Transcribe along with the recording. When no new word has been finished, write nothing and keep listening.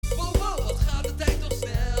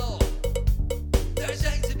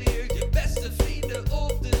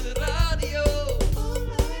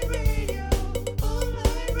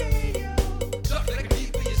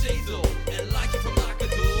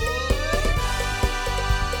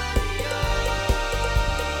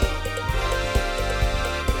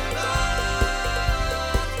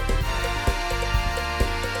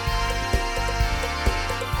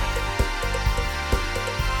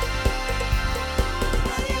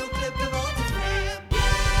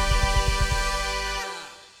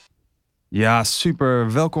Ja,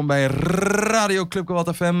 super. Welkom bij Radio Club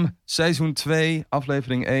Gewalt FM, seizoen 2,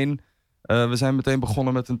 aflevering 1. We zijn meteen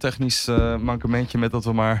begonnen met een technisch mankementje met dat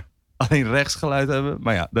we maar alleen rechtsgeluid hebben.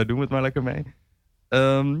 Maar ja, daar doen we het maar lekker mee.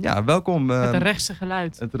 Welkom. Met een rechtse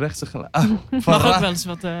geluid. Het rechtse geluid. Mag ook wel eens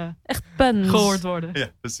wat echt puns gehoord worden. Ja,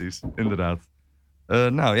 precies. Inderdaad.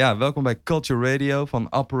 Welkom bij Culture Radio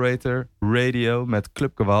van Operator Radio met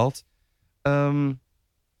Club Gewalt.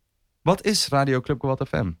 Wat is Radio Club Gewalt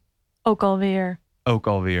FM? Ook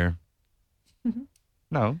alweer.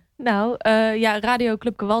 Nou, Radio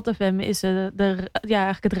Club Gewalt FM is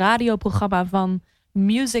eigenlijk het radioprogramma van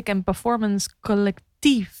Music and Performance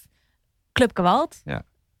Collectief Club Gewalt. Ja.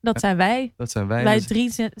 Dat zijn wij. Wij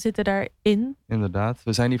drie zitten daarin. Inderdaad.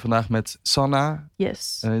 We zijn hier vandaag met Sanna.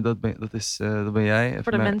 Yes. Dat ben jij. Even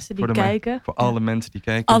voor de mensen die kijken. Voor alle mensen die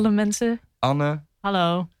kijken. Alle mensen. Anne.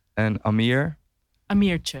 Hallo. En Amir.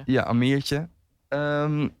 Amirtje. Ja, Amirtje.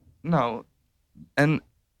 En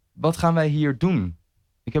wat gaan wij hier doen?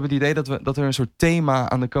 Ik heb het idee dat er een soort thema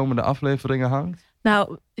aan de komende afleveringen hangt.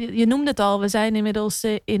 Nou, je noemde het al. We zijn inmiddels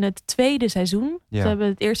in het tweede seizoen. Ja. We hebben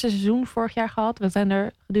het eerste seizoen vorig jaar gehad. We zijn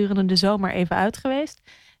er gedurende de zomer even uit geweest.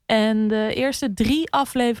 En de eerste 3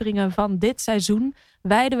 afleveringen van dit seizoen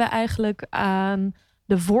wijden we eigenlijk aan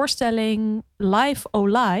de voorstelling Live O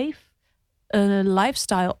Live. Een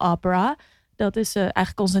lifestyle opera. Dat is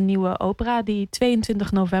eigenlijk onze nieuwe opera die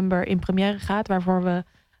 22 november in première gaat. Waarvoor we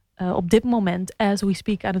op dit moment, as we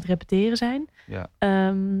speak, aan het repeteren zijn. Ja.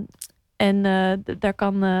 Daar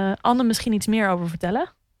kan Anne misschien iets meer over vertellen.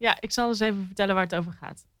 Ja, ik zal eens even vertellen waar het over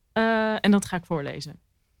gaat. En dat ga ik voorlezen.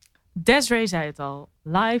 Desiree zei het al.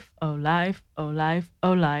 Live, oh live, oh live,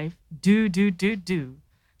 oh live. Do, do, do, do.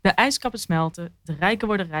 De ijskappen smelten, de rijken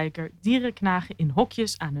worden rijker. Dieren knagen in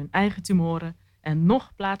hokjes aan hun eigen tumoren. En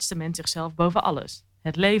nog plaatst de mens zichzelf boven alles.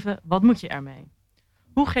 Het leven, wat moet je ermee?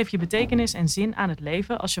 Hoe geef je betekenis en zin aan het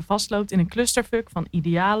leven als je vastloopt in een clusterfuck van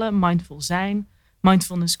idealen, mindful zijn,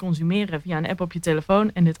 mindfulness consumeren via een app op je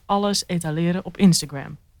telefoon en dit alles etaleren op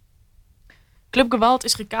Instagram? Club Gewalt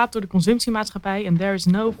is gekaapt door de consumptiemaatschappij en there is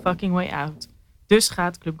no fucking way out. Dus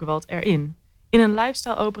gaat Club Gewalt erin. In een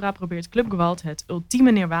lifestyle opera probeert Club Gewalt het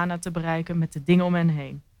ultieme nirwana te bereiken met de dingen om hen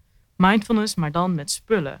heen. Mindfulness, maar dan met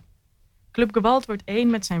spullen. Club Gewalt wordt één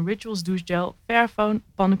met zijn Rituals douchegel, Fairphone,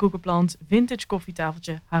 pannenkoekenplant, vintage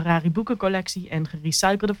koffietafeltje, Harari boekencollectie en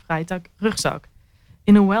gerecyclede Freitag rugzak.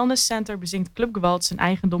 In een wellness center bezinkt Club Gewalt zijn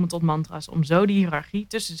eigendommen tot mantra's om zo de hiërarchie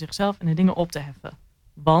tussen zichzelf en de dingen op te heffen.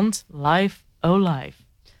 Want live, oh live.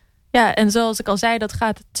 Ja, en zoals ik al zei, dat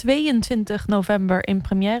gaat 22 november in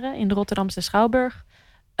première in de Rotterdamse Schouwburg.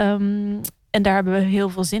 En daar hebben we heel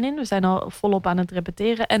veel zin in. We zijn al volop aan het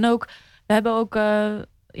repeteren. En ook,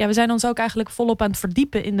 we zijn ons ook eigenlijk volop aan het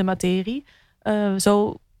verdiepen in de materie.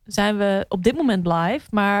 Zo zijn we op dit moment live.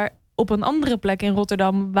 Maar op een andere plek in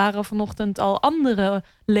Rotterdam waren vanochtend al andere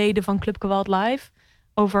leden van Club Gewalt live.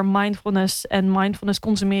 Over mindfulness en mindfulness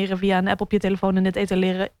consumeren via een app op je telefoon en het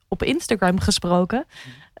etaleren op Instagram gesproken.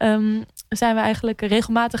 Zijn we eigenlijk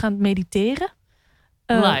regelmatig aan het mediteren.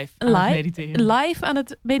 Live aan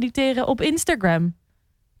het mediteren op Instagram.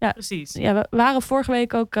 Ja, precies. Ja, we waren vorige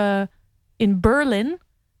week ook in Berlin.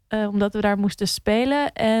 Omdat we daar moesten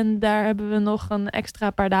spelen. En daar hebben we nog een extra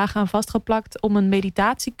paar dagen aan vastgeplakt om een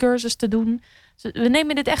meditatiecursus te doen. Dus we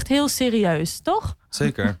nemen dit echt heel serieus, toch?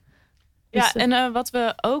 Zeker. Ja, en wat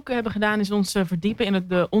we ook hebben gedaan is ons verdiepen in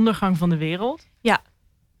de ondergang van de wereld. Ja.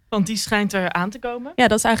 Want die schijnt er aan te komen. Ja,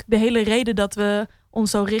 dat is eigenlijk de hele reden dat we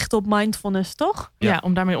ons zo richten op mindfulness, toch? Ja,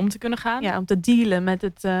 om daarmee om te kunnen gaan. Ja, om te dealen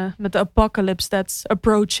met de apocalypse that's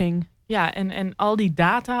approaching. Ja, en al die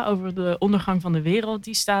data over de ondergang van de wereld,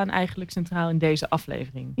 die staan eigenlijk centraal in deze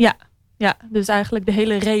aflevering. Ja, dus eigenlijk de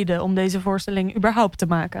hele reden om deze voorstelling überhaupt te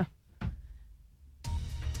maken.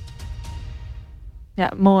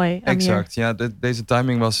 Ja, mooi. Amir. Exact. Ja, deze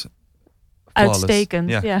timing was uitstekend.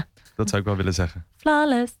 Ja, dat zou ik wel willen zeggen.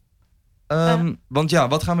 Flawless. Want ja,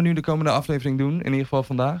 wat gaan we nu de komende aflevering doen? In ieder geval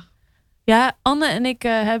vandaag. Ja, Anne en ik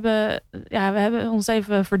hebben ons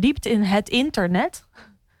even verdiept in het internet.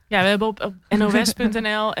 Ja, we hebben op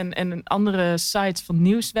nos.nl en andere sites van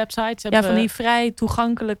nieuwswebsites. Van die vrij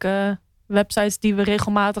toegankelijke websites die we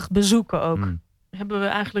regelmatig bezoeken ook. Hebben we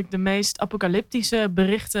eigenlijk de meest apocalyptische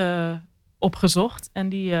berichten opgezocht. En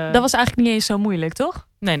dat was eigenlijk niet eens zo moeilijk, toch?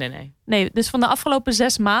 Nee, dus van de afgelopen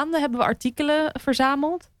 6 maanden hebben we artikelen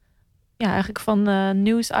verzameld. Ja, eigenlijk van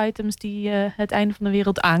nieuwsitems die het einde van de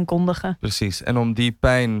wereld aankondigen. Precies. En om die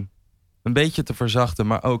pijn een beetje te verzachten,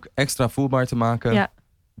 maar ook extra voelbaar te maken,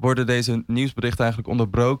 worden deze nieuwsberichten eigenlijk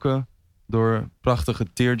onderbroken door prachtige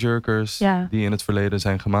tearjerkers die in het verleden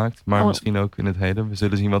zijn gemaakt. Maar misschien ook in het heden. We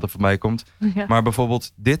zullen zien wat er voorbij komt. Ja. Maar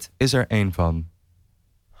bijvoorbeeld, dit is er één van.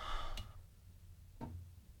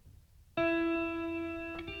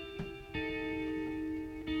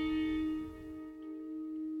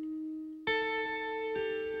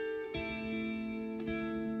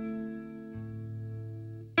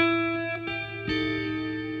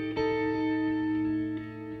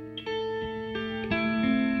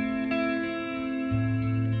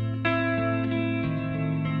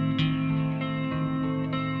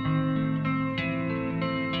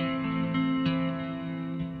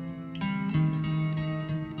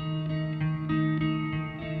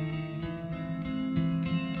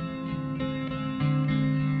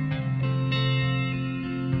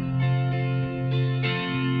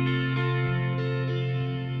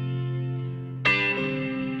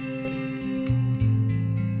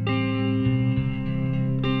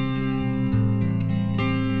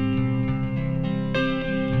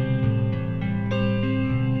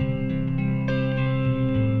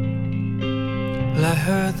 Well, I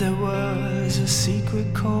heard there was a secret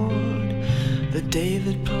chord that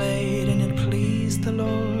David played and it pleased the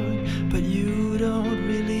Lord. But you don't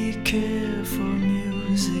really care for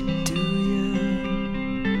music, do you?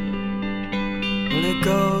 Well, it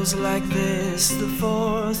goes like this: the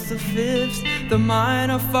fourth, the fifth, the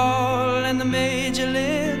minor fall and the major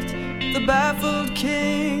lift, the baffled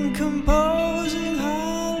king composing hallelujah.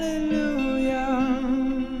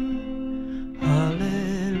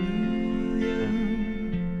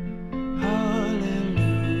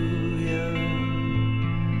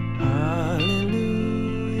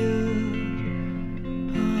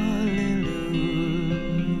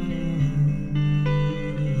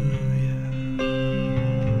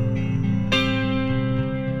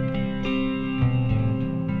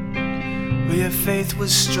 Faith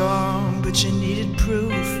was strong, but you needed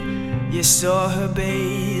proof. You saw her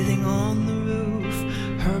bathing on the roof,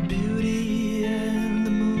 her beauty and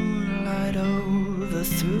the moonlight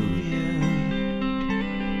overthrew you.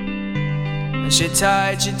 And she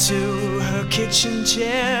tied you to her kitchen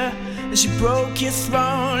chair, and she broke your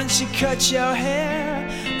throne and she cut your hair,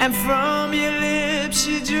 and from your lips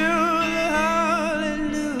she drew the hallelujah.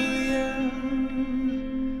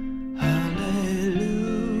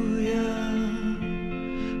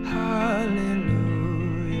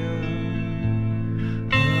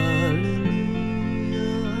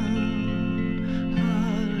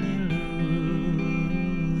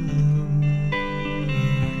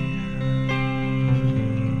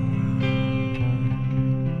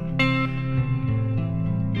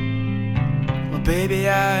 Baby,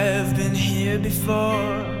 I've been here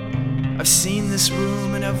before. I've seen this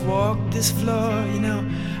room and I've walked this floor. You know,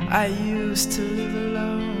 I used to live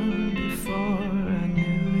alone before I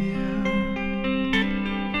knew you.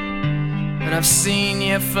 And I've seen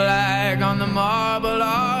your flag on the marble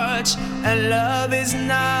arch. And love is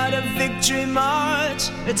not a victory march.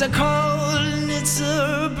 It's a cold and it's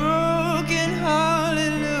a broken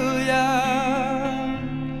hallelujah.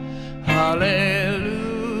 Hallelujah.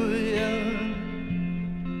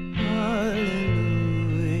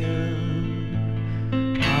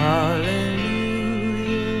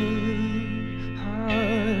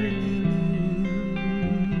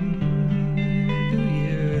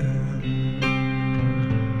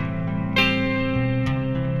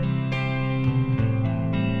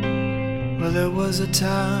 Well, there was a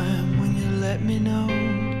time when you let me know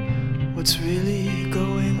what's really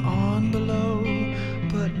going on below,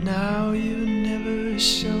 but now you never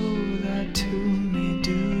show that to me,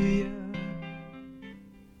 do you?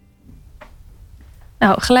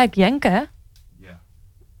 Nou, gelijk jenken, hè? Ja,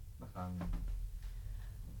 daar gaan we.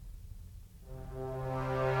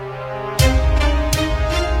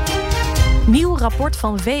 Nieuw rapport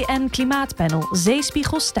van VN-klimaatpanel.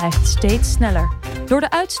 Zeespiegel stijgt steeds sneller. Door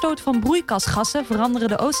de uitstoot van broeikasgassen veranderen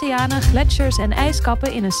de oceanen, gletsjers en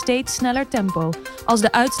ijskappen in een steeds sneller tempo. Als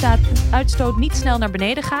de uitstoot niet snel naar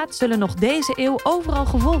beneden gaat, zullen nog deze eeuw overal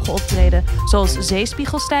gevolgen optreden, zoals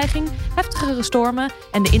zeespiegelstijging, heftigere stormen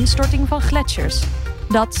en de instorting van gletsjers.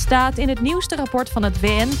 Dat staat in het nieuwste rapport van het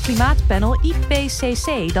VN-klimaatpanel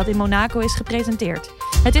IPCC, dat in Monaco is gepresenteerd.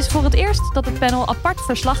 Het is voor het eerst dat het panel apart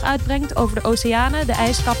verslag uitbrengt over de oceanen, de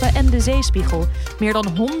ijskappen en de zeespiegel. Meer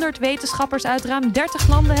dan 100 wetenschappers uit ruim 30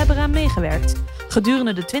 landen hebben eraan meegewerkt.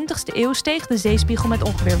 Gedurende de 20e eeuw steeg de zeespiegel met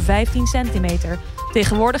ongeveer 15 centimeter.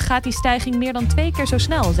 Tegenwoordig gaat die stijging meer dan 2 keer zo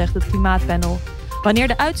snel, zegt het klimaatpanel. Wanneer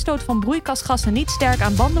de uitstoot van broeikasgassen niet sterk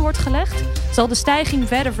aan banden wordt gelegd, zal de stijging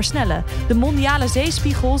verder versnellen. De mondiale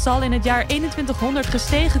zeespiegel zal in het jaar 2100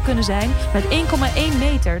 gestegen kunnen zijn met 1,1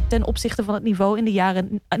 meter ten opzichte van het niveau in de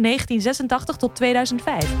jaren 1986 tot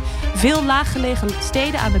 2005. Veel laaggelegen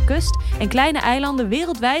steden aan de kust en kleine eilanden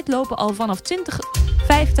wereldwijd lopen al vanaf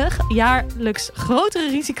 2050 jaarlijks grotere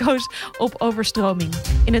risico's op overstroming.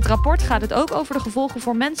 In het rapport gaat het ook over de gevolgen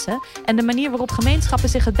voor mensen en de manier waarop gemeenschappen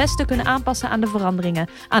zich het beste kunnen aanpassen aan de veranderingen.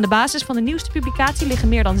 Aan de basis van de nieuwste publicatie liggen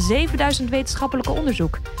meer dan 7000 wetenschappelijke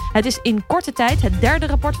onderzoek. Het is in korte tijd het derde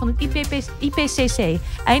rapport van het IPCC.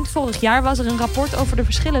 Eind vorig jaar was er een rapport over de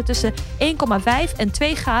verschillen tussen 1,5 en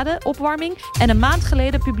 2 graden opwarming en een maand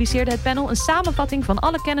geleden publiceerde het panel een samenvatting van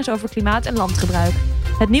alle kennis over klimaat en landgebruik.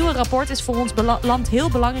 Het nieuwe rapport is voor ons land heel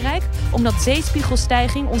belangrijk omdat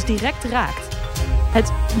zeespiegelstijging ons direct raakt.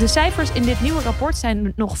 De cijfers in dit nieuwe rapport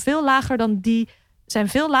zijn veel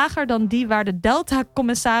lager dan die waar de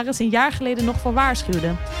Delta-commissaris een jaar geleden nog voor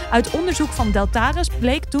waarschuwde. Uit onderzoek van Deltares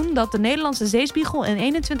bleek toen dat de Nederlandse zeespiegel in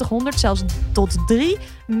 2100 zelfs tot 3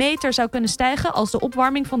 meter zou kunnen stijgen als de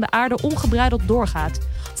opwarming van de aarde ongebreideld doorgaat.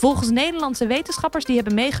 Volgens Nederlandse wetenschappers die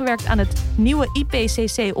hebben meegewerkt aan het nieuwe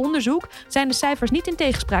IPCC-onderzoek zijn de cijfers niet in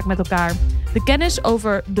tegenspraak met elkaar. De kennis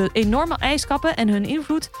over de enorme ijskappen en hun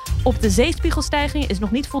invloed op de zeespiegelstijging is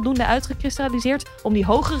nog niet voldoende uitgekristalliseerd om die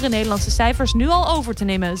hogere Nederlandse cijfers nu al over te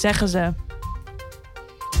nemen, zeggen ze.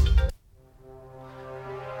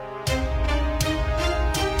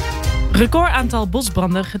 Recordaantal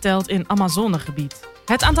bosbranden geteld in Amazonegebied.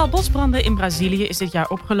 Het aantal bosbranden in Brazilië is dit jaar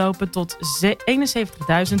opgelopen tot 71.497.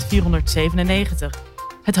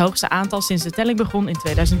 Het hoogste aantal sinds de telling begon in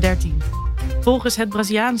 2013. Volgens het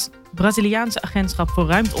Braziliaanse Agentschap voor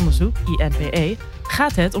Ruimteonderzoek, INPE,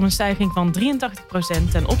 gaat het om een stijging van 83%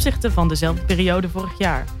 ten opzichte van dezelfde periode vorig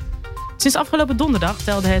jaar. Sinds afgelopen donderdag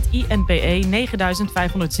telde het INPE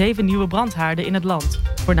 9.507 nieuwe brandhaarden in het land,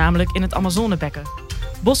 voornamelijk in het Amazonebekken.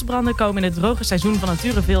 Bosbranden komen in het droge seizoen van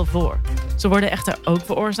nature veel voor. Ze worden echter ook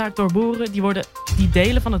veroorzaakt door boeren die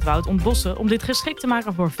delen van het woud ontbossen om dit geschikt te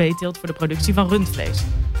maken voor veeteelt voor de productie van rundvlees.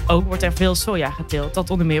 Ook wordt er veel soja geteeld dat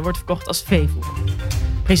onder meer wordt verkocht als veevoer.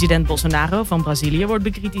 President Bolsonaro van Brazilië wordt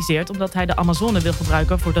bekritiseerd omdat hij de Amazone wil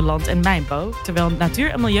gebruiken voor de land- en mijnbouw, terwijl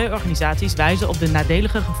natuur- en milieuorganisaties wijzen op de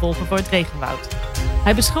nadelige gevolgen voor het regenwoud.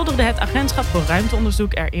 Hij beschuldigde het Agentschap voor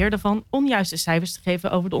Ruimteonderzoek er eerder van onjuiste cijfers te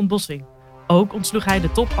geven over de ontbossing. Ook ontsloeg hij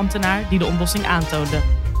de topambtenaar die de ontbossing aantoonde.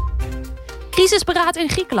 Crisisberaad in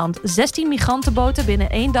Griekenland. 16 migrantenboten binnen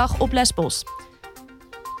 1 dag op Lesbos.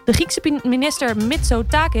 De Griekse minister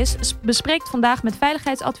Mitsotakis bespreekt vandaag met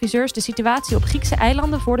veiligheidsadviseurs de situatie op Griekse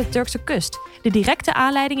eilanden voor de Turkse kust. De directe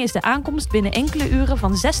aanleiding is de aankomst binnen enkele uren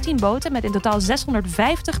van 16 boten met in totaal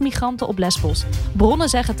 650 migranten op Lesbos. Bronnen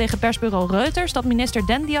zeggen tegen persbureau Reuters dat minister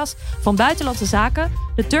Dendias van Buitenlandse Zaken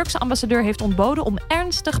de Turkse ambassadeur heeft ontboden om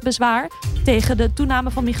ernstig bezwaar tegen de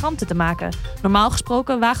toename van migranten te maken. Normaal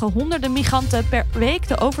gesproken wagen honderden migranten per week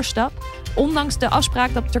de overstap, ondanks de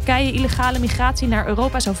afspraak dat Turkije illegale migratie naar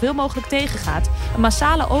Europa zoveel mogelijk tegengaat. Een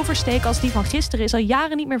massale oversteek als die van gisteren is al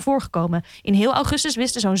jaren niet meer voorgekomen. In heel augustus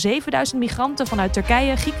wisten zo'n 7000 migranten vanuit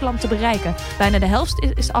Turkije Griekenland te bereiken. Bijna de helft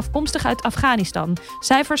is afkomstig uit Afghanistan.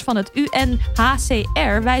 Cijfers van het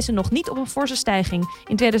UNHCR wijzen nog niet op een forse stijging.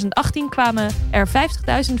 In 2018 kwamen er 50.508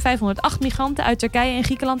 migranten uit Turkije en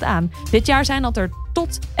Griekenland aan. Dit jaar zijn dat er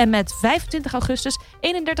tot en met 25 augustus 31.265.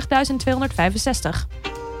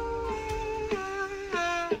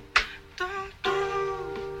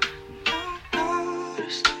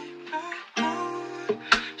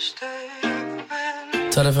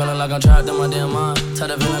 Tell the feeling like I'm trapped in my damn mind. Tell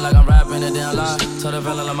the feeling like I'm rapping a damn lie. Tell the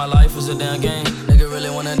feeling like my life is a damn game. Nigga really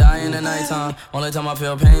wanna die in the nighttime. Only time I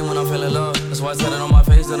feel pain when I'm feeling love. That's why I said it on my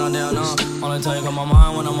face that I'm down on. Only time you come my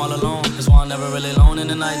mind when I'm all alone. That's why I'm never really alone in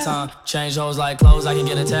the nighttime. Change hoes like clothes, I can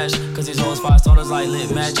get attached. Cause these hoes 5 starters like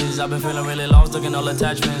lit matches. I've been feeling really lost, looking all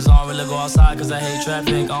attachments. I don't really go outside cause I hate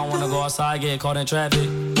traffic. I don't wanna go outside, get caught in traffic.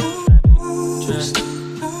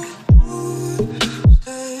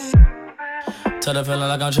 Tell the feeling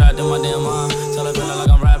like I'm trapped in my damn mind. Tell the feeling like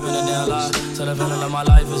I'm rapping a damn lie. Tell the feeling like my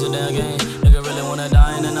life is a damn game. Nigga really wanna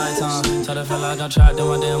die in the nighttime. Tell the feeling like I'm trapped in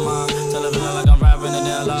my damn mind. Tell the feeling like I'm rapping a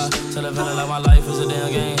damn lie. Tell the feeling like my life is a damn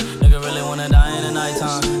game. Nigga really wanna die in the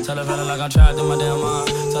nighttime. Tell the feeling like I'm trapped in my damn mind.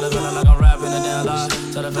 Tell the feeling like I'm rapping a damn lie.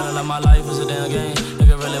 Tell the feeling like my life is a damn game.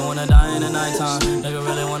 Nigga really wanna die in the nighttime. Nigga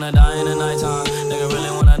really wanna die in the nighttime. Nigga really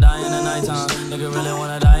wanna die in the nighttime. Nigga really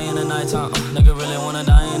wanna die in the nighttime. Nigga really wanna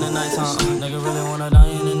die in the nighttime. Nigga really wanna die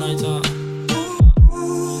in the nighttime.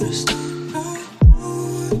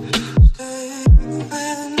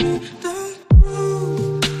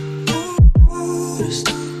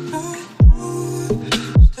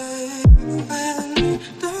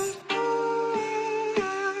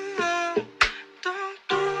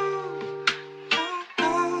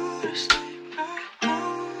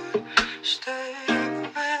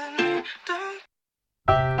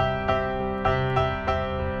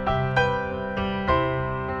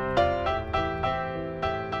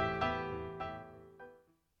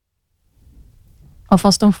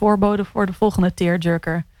 Alvast een voorbode voor de volgende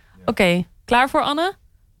tearjerker. Ja. Oké, klaar voor Anne?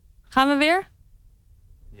 Gaan we weer?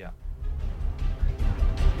 Ja.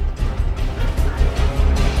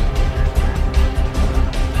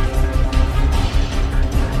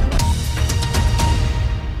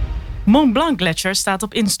 Mont Blanc Gletsjer staat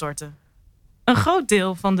op instorten. Een groot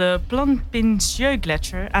deel van de Plampinsieux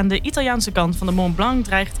Gletsjer aan de Italiaanse kant van de Mont Blanc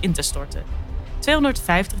dreigt in te storten.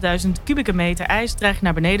 250.000 kubieke meter ijs dreigt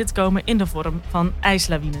naar beneden te komen in de vorm van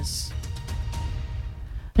ijslawines.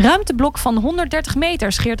 Ruimteblok van 130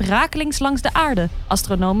 meter scheert rakelings langs de aarde.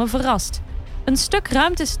 Astronomen verrast. Een stuk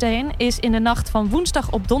ruimtesteen is in de nacht van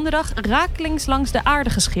woensdag op donderdag rakelings langs de aarde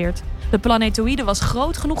gescheerd. De planetoïde was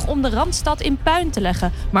groot genoeg om de Randstad in puin te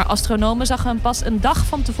leggen, maar astronomen zagen hem pas een dag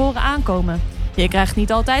van tevoren aankomen. Je krijgt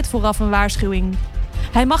niet altijd vooraf een waarschuwing.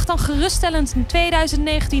 Hij mag dan geruststellend in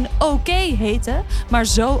 2019 oké heten, maar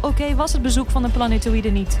zo oké was het bezoek van de planetoïde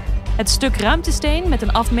niet. Het stuk ruimtesteen met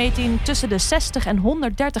een afmeting tussen de 60 en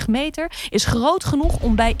 130 meter is groot genoeg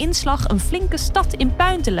om bij inslag een flinke stad in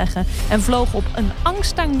puin te leggen en vloog op een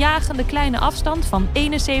angstaanjagende kleine afstand van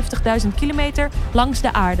 71.000 kilometer langs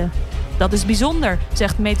de aarde. Dat is bijzonder,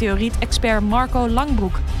 zegt meteoriet-expert Marco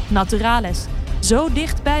Langbroek, Naturalis. Zo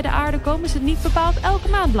dicht bij de aarde komen ze niet bepaald elke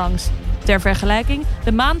maand langs. Ter vergelijking,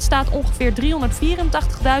 de maan staat ongeveer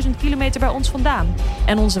 384.000 kilometer bij ons vandaan.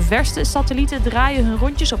 En onze verste satellieten draaien hun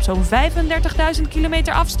rondjes op zo'n 35.000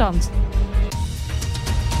 kilometer afstand.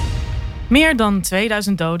 Meer dan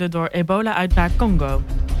 2000 doden door ebola-uitbraak Congo.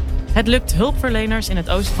 Het lukt hulpverleners in het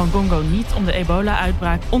oosten van Congo niet om de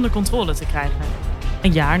ebola-uitbraak onder controle te krijgen.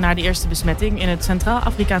 Een jaar na de eerste besmetting in het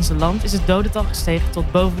Centraal-Afrikaanse land is het dodental gestegen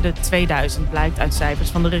tot boven de 2000, blijkt uit cijfers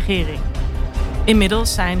van de regering.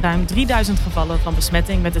 Inmiddels zijn ruim 3000 gevallen van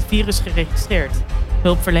besmetting met het virus geregistreerd.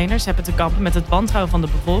 Hulpverleners hebben te kampen met het wantrouwen van de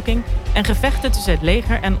bevolking en gevechten tussen het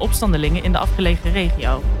leger en opstandelingen in de afgelegen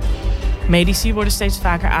regio. Medici worden steeds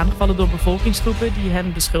vaker aangevallen door bevolkingsgroepen die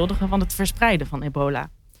hen beschuldigen van het verspreiden van ebola.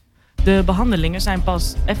 De behandelingen zijn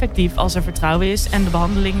pas effectief als er vertrouwen is en de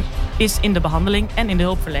behandeling is in de behandeling en in de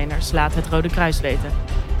hulpverleners, laat het Rode Kruis weten.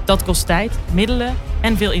 Dat kost tijd, middelen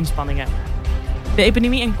en veel inspanningen. De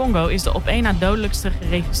epidemie in Congo is de op één na dodelijkste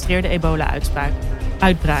geregistreerde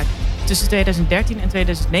ebola-uitbraak. Tussen 2013 en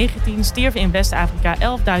 2019 stierven in West-Afrika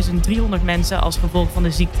 11.300 mensen als gevolg van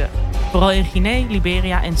de ziekte. Vooral in Guinea,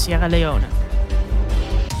 Liberia en Sierra Leone.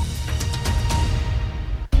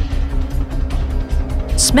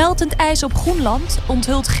 Smeltend ijs op Groenland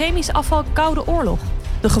onthult chemisch afval Koude Oorlog.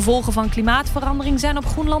 De gevolgen van klimaatverandering zijn op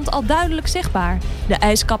Groenland al duidelijk zichtbaar. De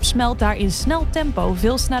ijskap smelt daar in snel tempo,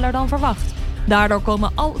 veel sneller dan verwacht. Daardoor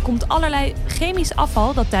komt allerlei chemisch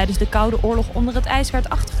afval dat tijdens de Koude Oorlog onder het ijs werd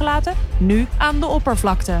achtergelaten, nu aan de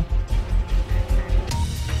oppervlakte.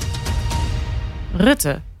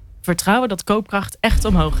 Rutte. Vertrouwen dat koopkracht echt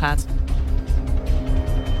omhoog gaat.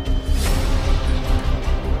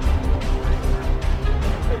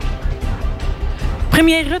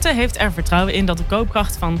 Premier Rutte heeft er vertrouwen in dat de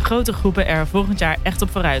koopkracht van grote groepen er volgend jaar echt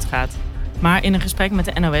op vooruit gaat. Maar in een gesprek met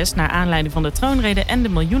de NOS naar aanleiding van de troonrede en de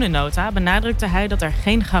miljoenennota benadrukte hij dat er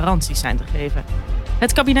geen garanties zijn te geven.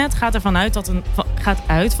 Het kabinet gaat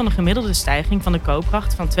uit van een gemiddelde stijging van de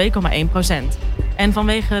koopkracht van 2,1%. En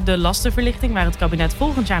vanwege de lastenverlichting waar het kabinet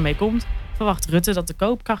volgend jaar mee komt, verwacht Rutte dat de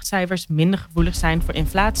koopkrachtcijfers minder gevoelig zijn voor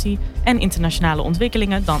inflatie en internationale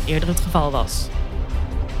ontwikkelingen dan eerder het geval was.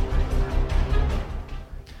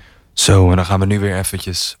 Zo, en dan gaan we nu weer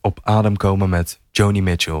eventjes op adem komen met Joni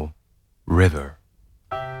Mitchell, River.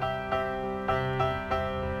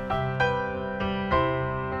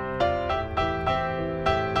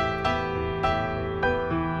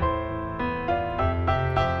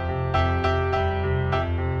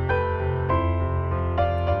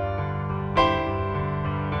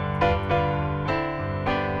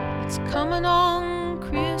 It's coming on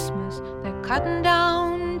Christmas. They're cutting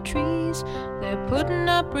down trees. They're putting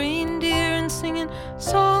up reindeer and singing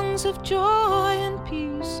songs of joy and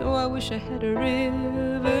peace. So I wish I had a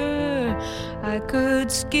river I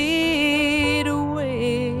could skate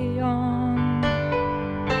away on.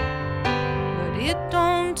 But it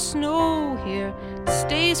don't snow here, it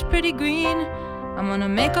stays pretty green. I'm gonna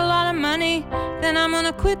make a lot of money, then I'm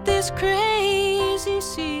gonna quit this crazy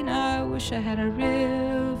scene. I wish I had a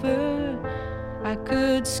river I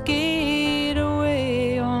could skate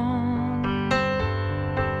away on.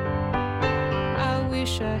 I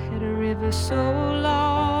wish I had a river so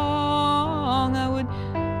long I would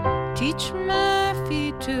teach my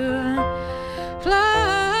feet to fly.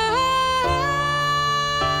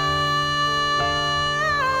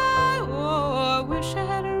 Oh, I wish I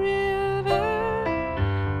had a river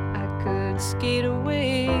I could skate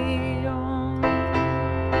away on.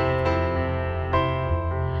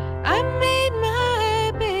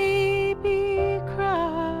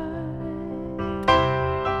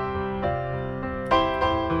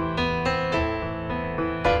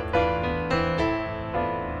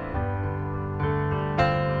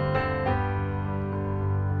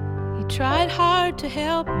 hard to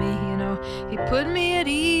help me, you know. He put me at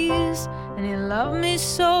ease, and he loved me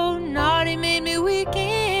so. Not he made me weak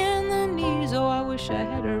in the knees. Oh, I wish I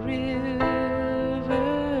had a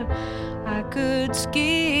river I could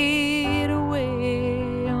skate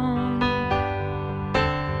away on.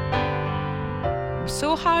 I'm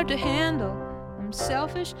so hard to handle. I'm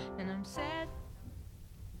selfish and I'm sad.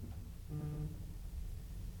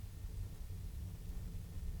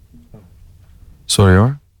 Sorry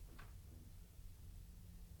hoor.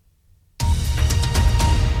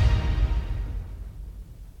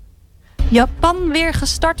 Japan weer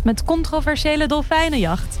gestart met controversiële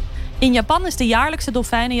dolfijnenjacht. In Japan is de jaarlijkse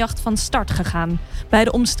dolfijnenjacht van start gegaan. Bij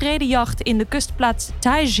de omstreden jacht in de kustplaats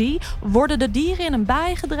Taiji worden de dieren in een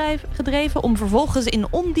baai gedreven om vervolgens in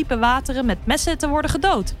ondiepe wateren met messen te worden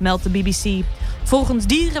gedood, meldt de BBC. Volgens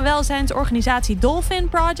dierenwelzijnsorganisatie Dolphin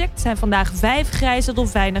Project zijn vandaag 5 grijze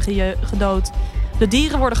dolfijnen gedood. De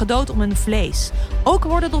dieren worden gedood om hun vlees. Ook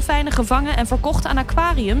worden dolfijnen gevangen en verkocht aan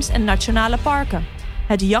aquariums en nationale parken.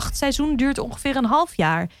 Het jachtseizoen duurt ongeveer een half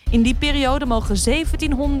jaar. In die periode mogen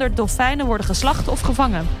 1700 dolfijnen worden geslacht of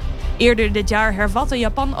gevangen. Eerder dit jaar hervatte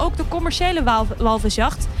Japan ook de commerciële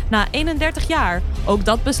walvisjacht na 31 jaar. Ook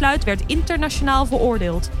dat besluit werd internationaal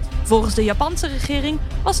veroordeeld. Volgens de Japanse regering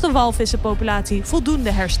was de walvissenpopulatie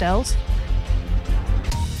voldoende hersteld.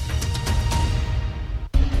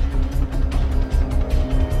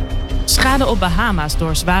 Schade op Bahama's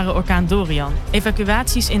door zware orkaan Dorian.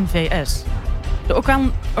 Evacuaties in VS. De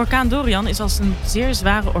orkaan Dorian is als een zeer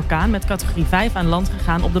zware orkaan met categorie 5 aan land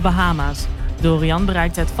gegaan op de Bahama's. Dorian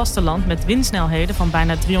bereikte het vasteland met windsnelheden van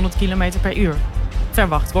bijna 300 km per uur.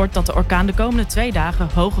 Verwacht wordt dat de orkaan de komende 2 dagen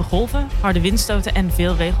hoge golven, harde windstoten en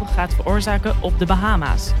veel regen gaat veroorzaken op de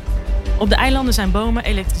Bahama's. Op de eilanden zijn bomen,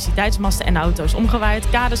 elektriciteitsmasten en auto's omgewaaid,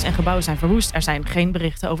 kades en gebouwen zijn verwoest. Er zijn geen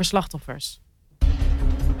berichten over slachtoffers.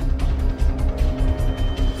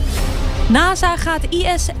 NASA gaat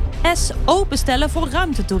ISS openstellen voor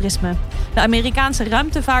ruimtetoerisme. De Amerikaanse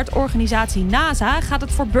ruimtevaartorganisatie NASA gaat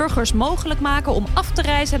het voor burgers mogelijk maken om af te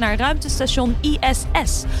reizen naar ruimtestation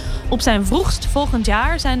ISS. Op zijn vroegst volgend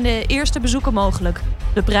jaar zijn de eerste bezoeken mogelijk.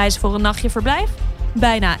 De prijs voor een nachtje verblijf?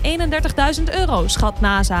 Bijna €31.000, schat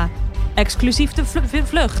NASA. Exclusief de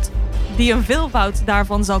vlucht, die een veelvoud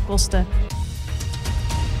daarvan zal kosten.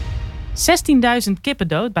 16.000 kippen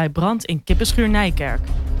dood bij brand in kippenschuur Nijkerk.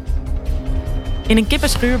 In een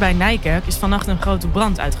kippenschuur bij Nijkerk is vannacht een grote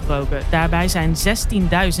brand uitgebroken. Daarbij zijn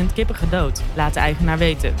 16.000 kippen gedood, laat de eigenaar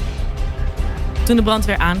weten. Toen de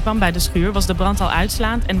brandweer aankwam bij de schuur was de brand al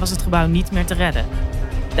uitslaand en was het gebouw niet meer te redden.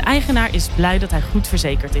 De eigenaar is blij dat hij goed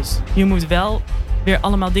verzekerd is. Je moet wel weer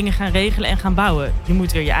allemaal dingen gaan regelen en gaan bouwen. Je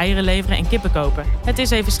moet weer je eieren leveren en kippen kopen. Het is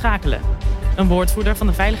even schakelen. Een woordvoerder van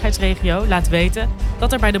de veiligheidsregio laat weten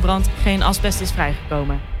dat er bij de brand geen asbest is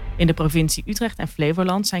vrijgekomen. In de provincie Utrecht en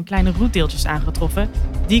Flevoland zijn kleine roetdeeltjes aangetroffen.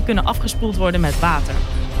 Die kunnen afgespoeld worden met water.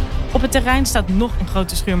 Op het terrein staat nog een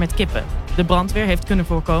grote schuur met kippen. De brandweer heeft kunnen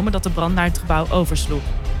voorkomen dat de brand naar het gebouw oversloeg.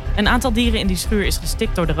 Een aantal dieren in die schuur is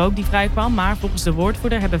gestikt door de rook die vrijkwam, maar volgens de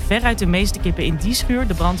woordvoerder hebben veruit de meeste kippen in die schuur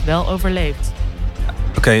de brand wel overleefd.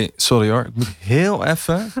 Oké, sorry hoor. Ik moet heel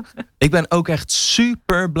even. Ik ben ook echt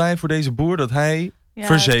super blij voor deze boer dat hij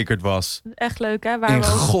verzekerd was. Echt leuk, hè? Waar in we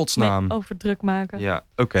godsnaam mee over druk maken. Ja,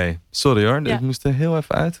 oké. Sorry hoor. Ja. Ik moest er heel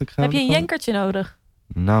even uit. Heb je een jenkertje nodig?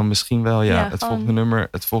 Nou, misschien wel, ja. Het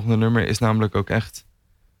volgende nummer is namelijk ook echt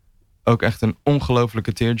een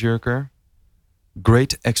ongelofelijke tearjerker.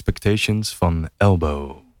 Great Expectations van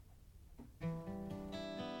Elbow.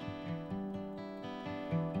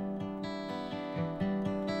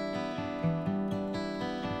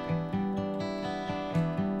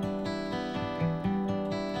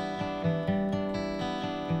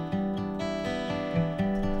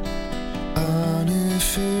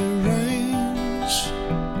 If it rains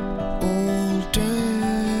all day,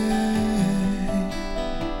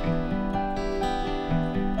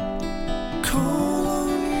 call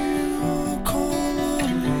on you, I'll call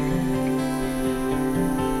on you,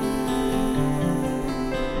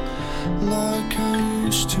 like I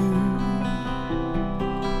used to.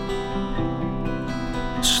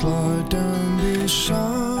 Slide down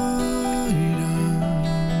beside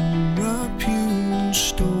and wrap you in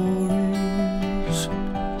stories.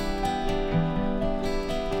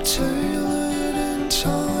 Tailored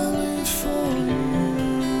entirely for you.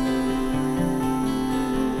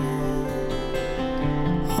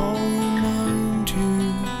 I'll remind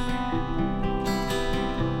you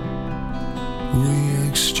we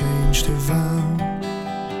exchanged a vow.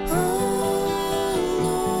 I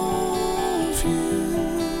love you.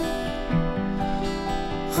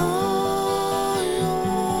 I always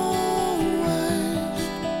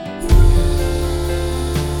will.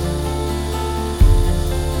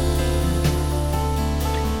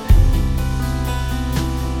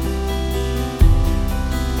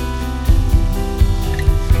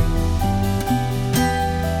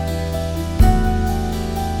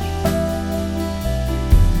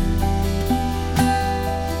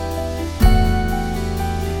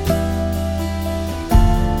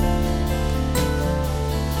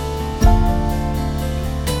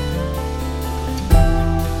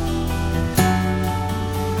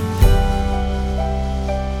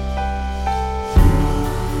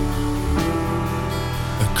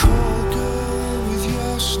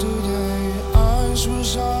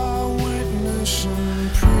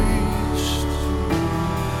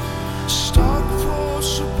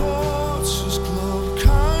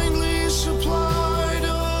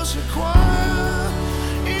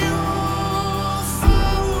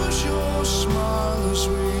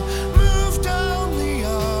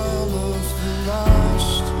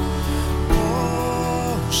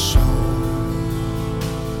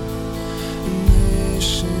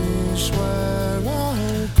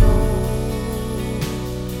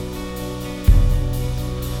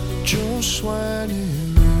 prends soin du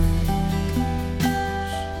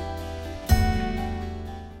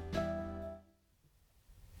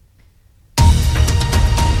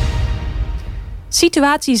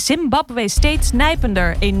Situatie Zimbabwe steeds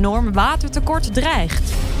nijpender. Enorm watertekort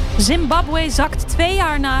dreigt. Zimbabwe zakt 2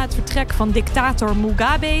 jaar na het vertrek van dictator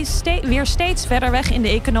Mugabe weer steeds verder weg in de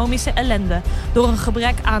economische ellende. Door een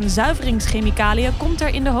gebrek aan zuiveringschemicaliën komt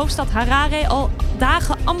er in de hoofdstad Harare al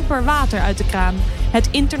dagen amper water uit de kraan. Het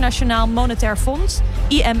Internationaal Monetair Fonds,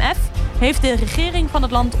 IMF, heeft de regering van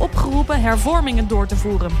het land opgeroepen hervormingen door te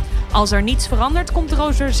voeren. Als er niets verandert, komt er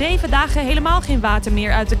over 7 dagen helemaal geen water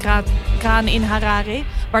meer uit de kraan in Harare,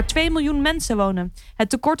 waar 2 miljoen mensen wonen. Het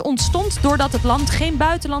tekort ontstond doordat het land geen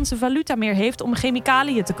buitenlandse valuta meer heeft om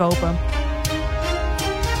chemicaliën te kopen.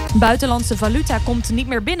 Buitenlandse valuta komt niet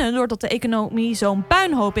meer binnen doordat de economie zo'n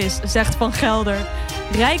puinhoop is, zegt Van Gelder.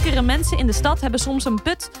 Rijkere mensen in de stad hebben soms een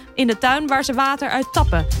put in de tuin waar ze water uit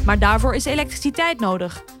tappen. Maar daarvoor is elektriciteit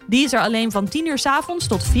nodig. Die is er alleen van 10 uur 's avonds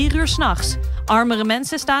tot 4 uur 's nachts. Armere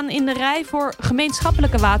mensen staan in de rij voor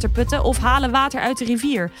gemeenschappelijke waterputten of halen water uit de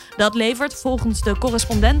rivier. Dat levert volgens de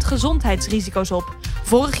correspondent gezondheidsrisico's op.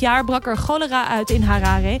 Vorig jaar brak er cholera uit in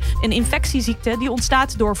Harare, een infectieziekte die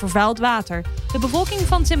ontstaat door vervuild water. De bevolking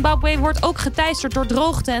van Zimbabwe wordt ook geteisterd door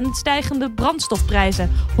droogte en stijgende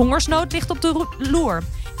brandstofprijzen. Hongersnood ligt op de loer.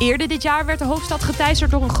 Eerder dit jaar werd de hoofdstad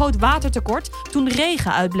geteisterd door een groot watertekort toen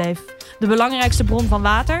regen uitbleef. De belangrijkste bron van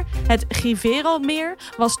water, het Givero-meer,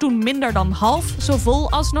 was toen minder dan half zo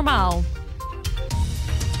vol als normaal.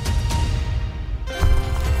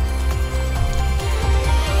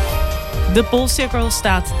 De Poolcirkel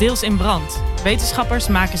staat deels in brand. Wetenschappers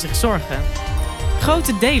maken zich zorgen.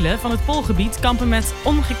 Grote delen van het Poolgebied kampen met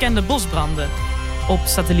ongekende bosbranden. Op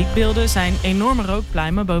satellietbeelden zijn enorme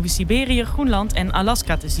rookpluimen boven Siberië, Groenland en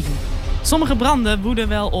Alaska te zien. Sommige branden woeden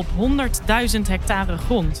wel op 100.000 hectare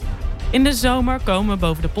grond. In de zomer komen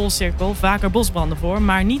boven de Poolcirkel vaker bosbranden voor,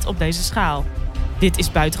 maar niet op deze schaal. Dit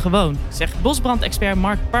is buitengewoon, zegt bosbrandexpert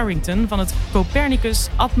Mark Parrington van het Copernicus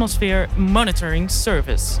Atmosphere Monitoring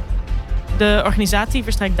Service. De organisatie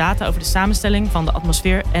verstrekt data over de samenstelling van de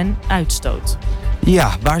atmosfeer en uitstoot.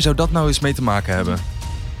 Ja, waar zou dat nou eens mee te maken hebben?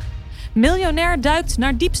 Miljonair duikt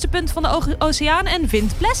naar diepste punt van de oceaan en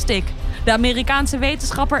vindt plastic. De Amerikaanse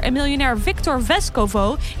wetenschapper en miljonair Victor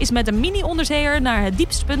Vescovo is met een mini-onderzeeër naar het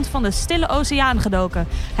diepste punt van de Stille Oceaan gedoken.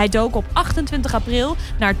 Hij dook op 28 april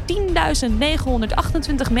naar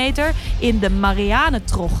 10.928 meter in de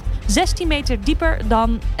Marianentrog. 16 meter dieper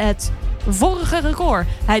dan het vorige record.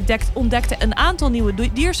 Hij ontdekte een aantal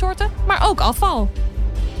nieuwe diersoorten, maar ook afval.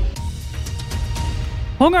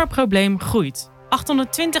 Hongerprobleem groeit.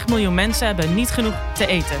 820 miljoen mensen hebben niet genoeg te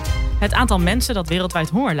eten. Het aantal mensen dat wereldwijd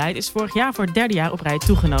honger lijdt is vorig jaar voor het 3e jaar op rij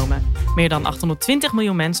toegenomen. Meer dan 820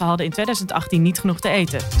 miljoen mensen hadden in 2018 niet genoeg te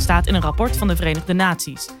eten, staat in een rapport van de Verenigde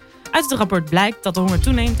Naties. Uit het rapport blijkt dat de honger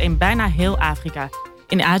toeneemt in bijna heel Afrika.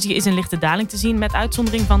 In Azië is een lichte daling te zien met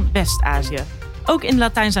uitzondering van West-Azië. Ook in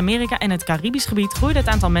Latijns-Amerika en het Caribisch gebied groeit het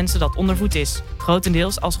aantal mensen dat ondervoed is.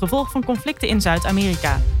 Grotendeels als gevolg van conflicten in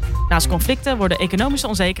Zuid-Amerika. Naast conflicten worden economische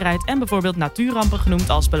onzekerheid en bijvoorbeeld natuurrampen genoemd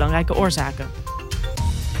als belangrijke oorzaken.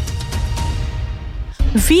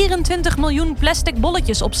 24 miljoen plastic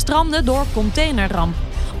bolletjes op stranden door containerramp.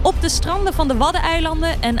 Op de stranden van de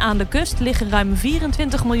Waddeneilanden en aan de kust liggen ruim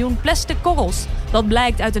 24 miljoen plastic korrels. Dat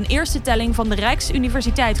blijkt uit een eerste telling van de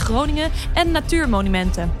Rijksuniversiteit Groningen en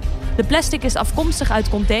Natuurmonumenten. De plastic is afkomstig uit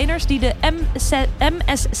containers die de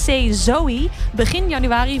MSC Zoe begin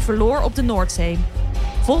januari verloor op de Noordzee.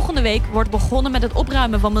 Volgende week wordt begonnen met het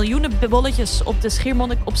opruimen van miljoenen bolletjes op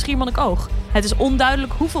Schiermonnikoog. Het is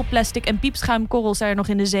onduidelijk hoeveel plastic en piepschuimkorrels er nog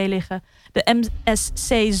in de zee liggen. De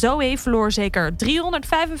MSC Zoe verloor zeker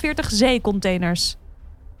 345 zeecontainers.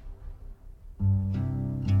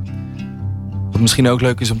 Wat misschien ook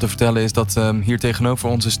leuk is om te vertellen is dat hier tegenover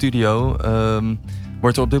onze studio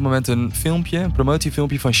wordt er op dit moment een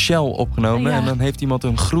promotiefilmpje van Shell opgenomen. Ja. En dan heeft iemand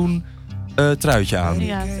een groen truitje aan.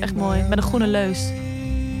 Ja, het is echt mooi. Met een groene leus.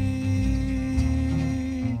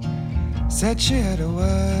 Said she had a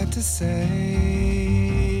word to say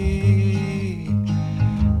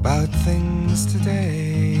about things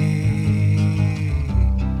today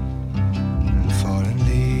and fallen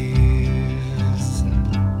leaves.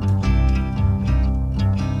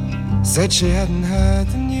 Said she hadn't heard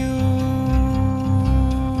the news,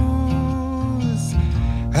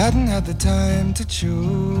 hadn't had the time to choose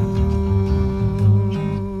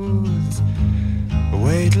a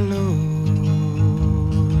way to lose.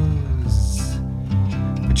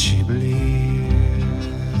 But she believes.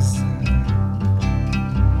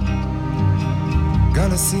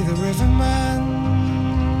 Gonna see the riverman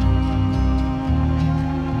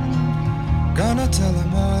tell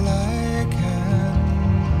him all I can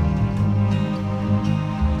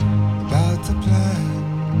about the plan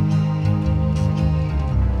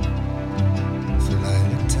for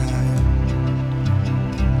lilac time.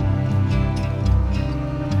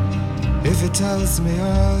 If he tells me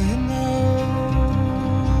all he knows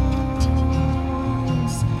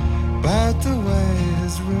about the way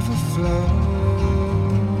his river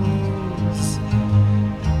flows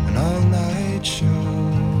and all night shows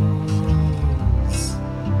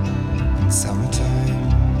in summertime.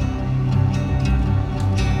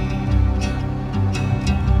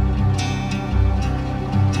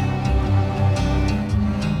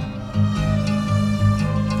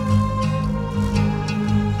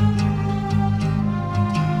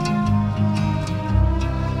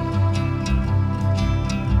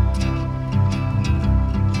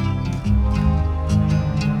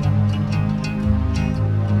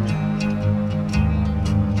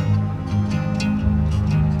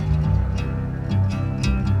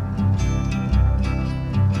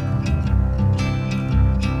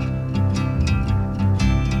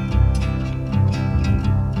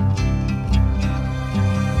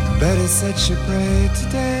 Betty said she prayed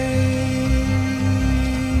today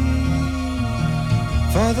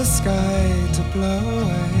for the sky to blow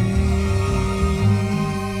away,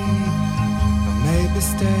 or maybe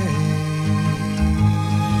stay.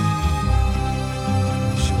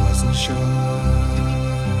 She wasn't sure,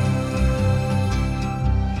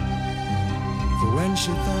 for when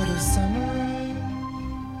she thought of summer rain.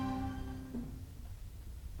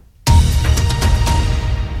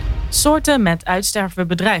 Soorten met uitsterven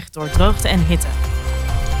bedreigd door droogte en hitte.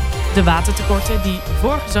 De watertekorten die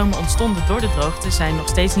vorige zomer ontstonden door de droogte zijn nog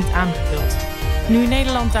steeds niet aangevuld. Nu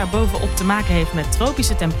Nederland daar bovenop te maken heeft met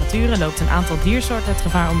tropische temperaturen, loopt een aantal diersoorten het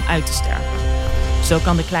gevaar om uit te sterven. Zo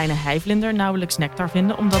kan de kleine heivlinder nauwelijks nectar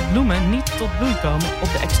vinden omdat bloemen niet tot bloei komen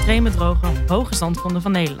op de extreme droge, hoge zandgronden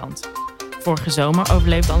van Nederland. Vorige zomer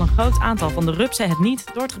overleefde al een groot aantal van de rupsen het niet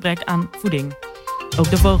door het gebrek aan voeding. Ook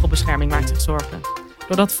de vogelbescherming maakt zich zorgen.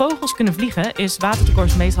 Doordat vogels kunnen vliegen is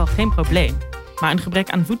watertekort meestal geen probleem. Maar een gebrek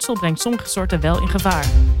aan voedsel brengt sommige soorten wel in gevaar.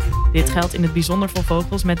 Dit geldt in het bijzonder voor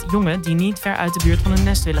vogels met jongen die niet ver uit de buurt van hun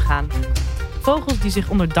nest willen gaan. Vogels die zich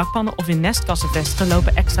onder dakpannen of in nestkassen vestigen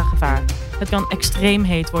lopen extra gevaar. Het kan extreem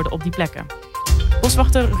heet worden op die plekken.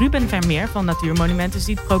 Boswachter Ruben Vermeer van Natuurmonumenten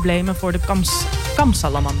ziet problemen voor de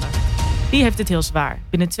kamsalamander. Die heeft het heel zwaar.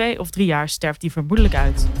 Binnen 2 of 3 jaar sterft die vermoedelijk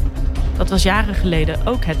uit. Dat was jaren geleden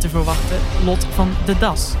ook het te verwachten lot van de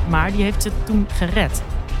das, maar die heeft ze toen gered.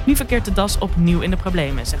 Nu verkeert de das opnieuw in de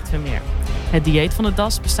problemen, zegt Vermeer. Het dieet van de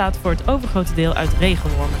das bestaat voor het overgrote deel uit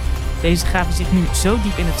regenwormen. Deze graven zich nu zo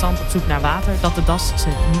diep in het zand op zoek naar water dat de das ze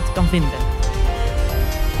niet kan vinden.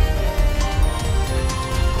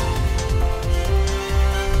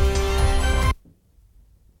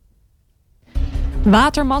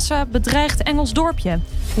 Watermassa bedreigt Engels dorpje.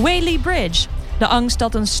 Whaley Bridge. De angst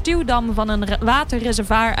dat een stuwdam van een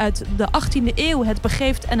waterreservoir uit de 18e eeuw het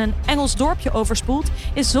begeeft en een Engels dorpje overspoelt,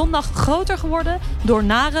 is zondag groter geworden door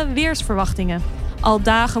nare weersverwachtingen. Al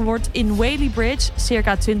dagen wordt in Whaley Bridge,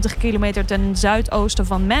 circa 20 kilometer ten zuidoosten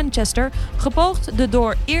van Manchester, gepoogd de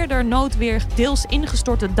door eerder noodweer deels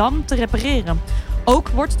ingestorte dam te repareren. Ook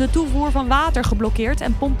wordt de toevoer van water geblokkeerd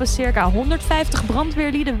en pompen circa 150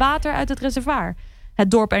 brandweerlieden water uit het reservoir.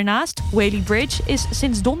 Het dorp ernaast, Whaley Bridge, is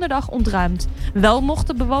sinds donderdag ontruimd. Wel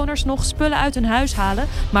mochten bewoners nog spullen uit hun huis halen,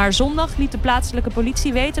 maar zondag liet de plaatselijke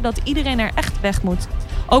politie weten dat iedereen er echt weg moet.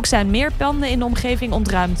 Ook zijn meer panden in de omgeving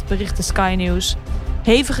ontruimd, berichtte Sky News.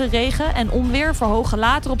 Hevige regen en onweer verhogen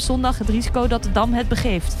later op zondag het risico dat de dam het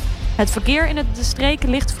begeeft. Het verkeer in de streek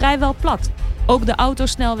ligt vrijwel plat. Ook de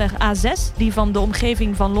autosnelweg A6, die van de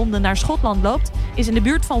omgeving van Londen naar Schotland loopt, is in de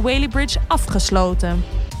buurt van Whaley Bridge afgesloten.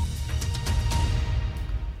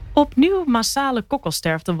 Opnieuw massale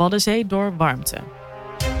kokkelsterfte Waddenzee door warmte.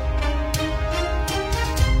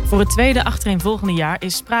 Voor het tweede achtereenvolgende jaar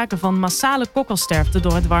is sprake van massale kokkelsterfte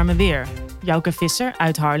door het warme weer. Jouke Visser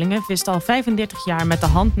uit Harlingen vist al 35 jaar met de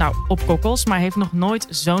hand op kokkels, maar heeft nog nooit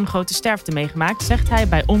zo'n grote sterfte meegemaakt, zegt hij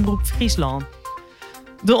bij Omroep Friesland.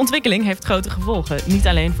 De ontwikkeling heeft grote gevolgen, niet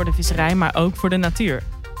alleen voor de visserij, maar ook voor de natuur.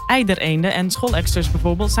 Eidereenden en scholeksters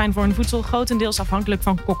bijvoorbeeld zijn voor hun voedsel grotendeels afhankelijk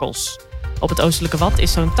van kokkels. Op het oostelijke Wad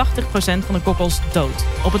is zo'n 80% van de kokkels dood.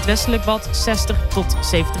 Op het westelijk Wad 60 tot 70%,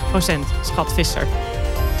 schat Visser.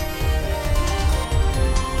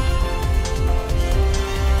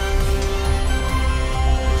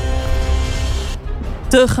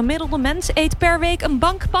 De gemiddelde mens eet per week een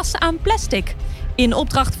bankpas aan plastic. In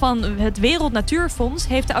opdracht van het Wereld Natuurfonds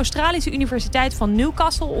heeft de Australische Universiteit van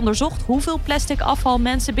Newcastle onderzocht hoeveel plastic afval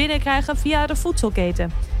mensen binnenkrijgen via de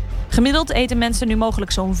voedselketen. Gemiddeld eten mensen nu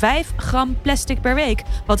mogelijk zo'n 5 gram plastic per week,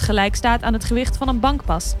 wat gelijk staat aan het gewicht van een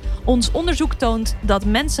bankpas. Ons onderzoek toont dat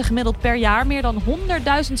mensen gemiddeld per jaar meer dan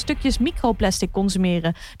 100.000 stukjes microplastic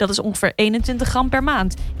consumeren. Dat is ongeveer 21 gram per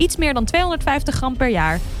maand. Iets meer dan 250 gram per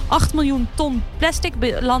jaar. 8 miljoen ton plastic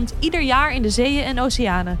belandt ieder jaar in de zeeën en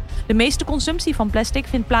oceanen. De meeste consumptie van plastic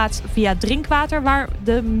vindt plaats via drinkwater waar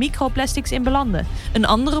de microplastics in belanden. Een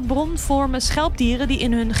andere bron vormen schelpdieren die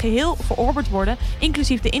in hun geheel verorberd worden,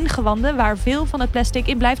 inclusief de ingewanden waar veel van het plastic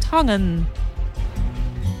in blijft hangen.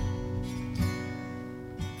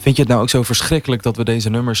 Vind je het nou ook zo verschrikkelijk dat we deze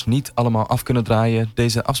nummers niet allemaal af kunnen draaien?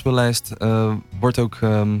 Deze afspeellijst wordt ook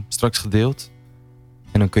straks gedeeld.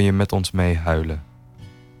 En dan kun je met ons mee huilen.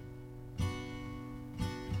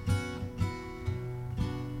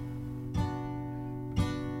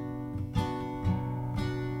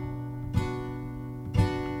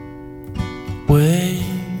 Wake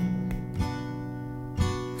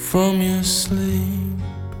from your sleep,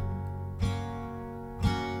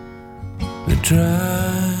 the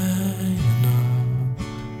drying of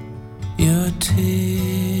your tears.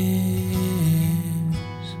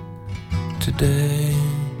 Today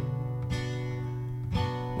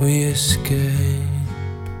we escape,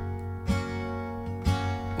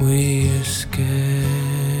 we escape.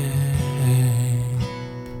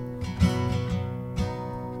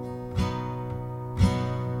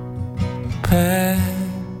 Pack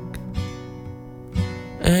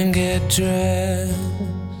and get dressed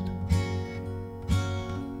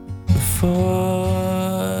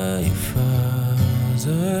before your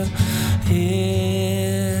father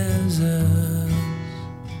hears us,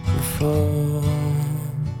 before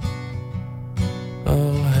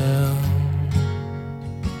all hell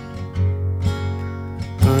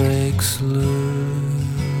breaks loose.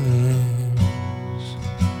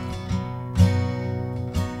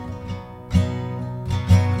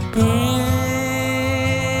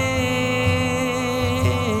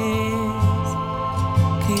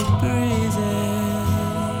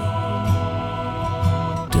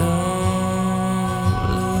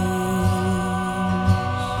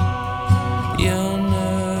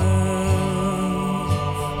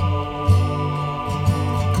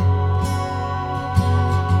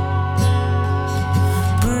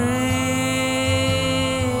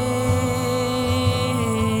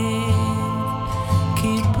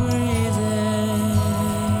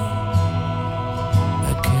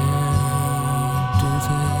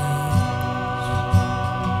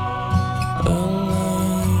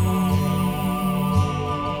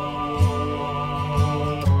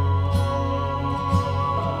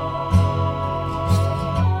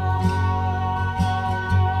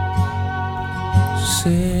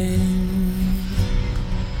 Sing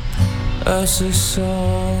us a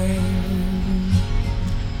song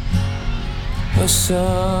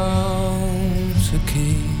to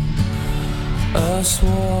keep us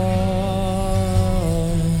warm.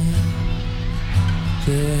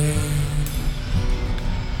 There's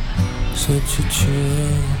such a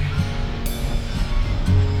chill,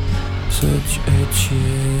 such a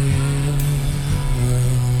chill.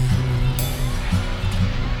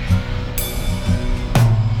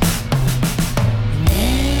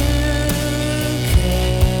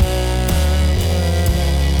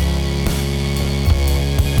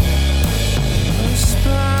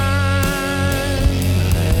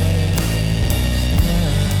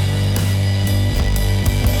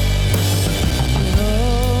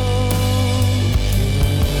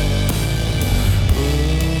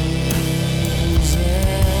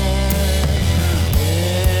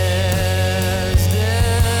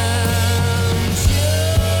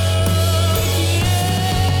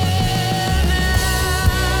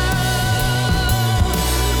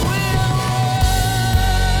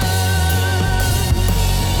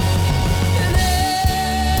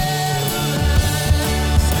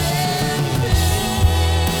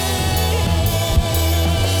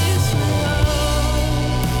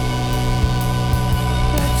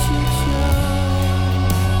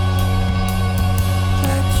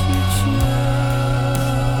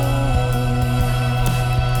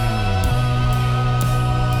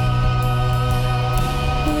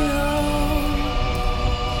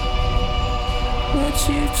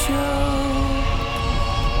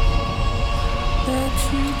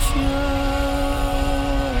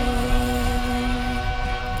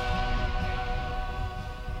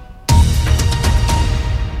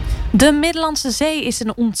 De Middellandse Zee is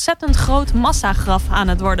een ontzettend groot massagraf aan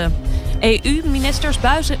het worden. EU-ministers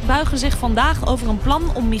buigen zich vandaag over een plan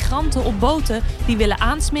om migranten op boten die willen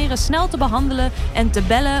aansmeren snel te behandelen en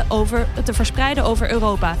te verspreiden over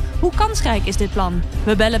Europa. Hoe kansrijk is dit plan?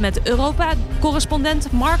 We bellen met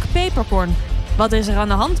Europa-correspondent Mark Peperkorn. Wat is er aan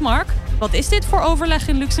de hand, Mark? Wat is dit voor overleg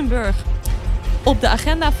in Luxemburg? Op de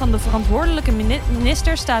agenda van de verantwoordelijke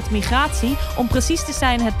minister staat migratie, om precies te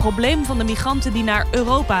zijn het probleem van de migranten die naar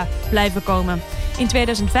Europa blijven komen. In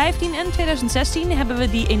 2015 en 2016 hebben we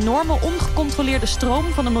die enorme ongecontroleerde stroom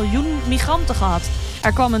van 1 miljoen migranten gehad.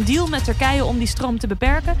 Er kwam een deal met Turkije om die stroom te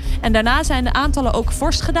beperken en daarna zijn de aantallen ook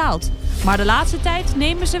fors gedaald. Maar de laatste tijd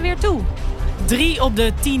nemen ze weer toe. 3 op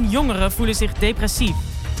de 10 jongeren voelen zich depressief.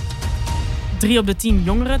 3 op de 10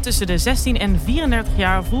 jongeren tussen de 16 en 34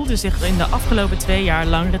 jaar voelden zich in de afgelopen 2 jaar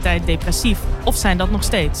langere tijd depressief. Of zijn dat nog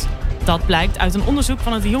steeds? Dat blijkt uit een onderzoek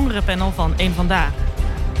van het jongerenpanel van Eén Vandaag.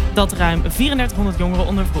 Dat ruim 3400 jongeren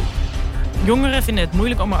ondervroeg. Jongeren vinden het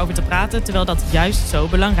moeilijk om erover te praten, terwijl dat juist zo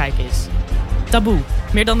belangrijk is. Taboe.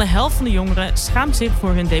 Meer dan de helft van de jongeren schaamt zich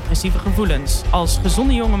voor hun depressieve gevoelens. Als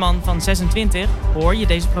gezonde jongeman van 26 hoor je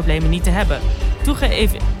deze problemen niet te hebben.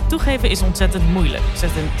 Toegeven is ontzettend moeilijk,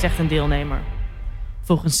 zegt een deelnemer.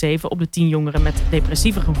 Volgens 7 op de 10 jongeren met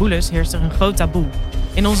depressieve gevoelens heerst er een groot taboe.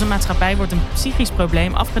 In onze maatschappij wordt een psychisch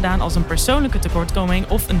probleem afgedaan als een persoonlijke tekortkoming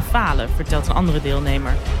of een falen, vertelt een andere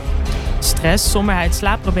deelnemer. Stress, somberheid,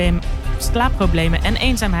 slaapproblemen en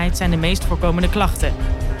eenzaamheid zijn de meest voorkomende klachten.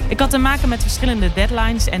 Ik had te maken met verschillende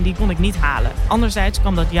deadlines en die kon ik niet halen. Enerzijds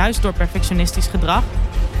kwam dat juist door perfectionistisch gedrag,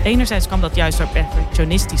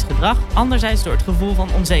 anderzijds door het gevoel van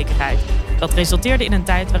onzekerheid. Dat resulteerde in een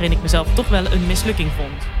tijd waarin ik mezelf toch wel een mislukking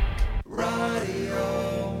vond.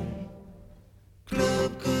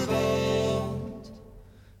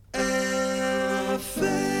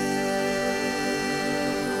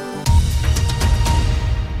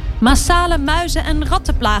 Massale muizen- en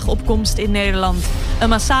rattenplaag op komst in Nederland. Een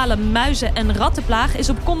massale muizen- en rattenplaag is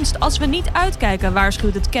op komst als we niet uitkijken,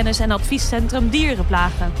 waarschuwt het kennis- en adviescentrum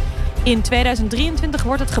Dierenplagen. In 2023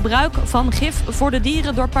 wordt het gebruik van gif voor de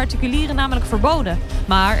dieren door particulieren namelijk verboden.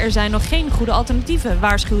 Maar er zijn nog geen goede alternatieven,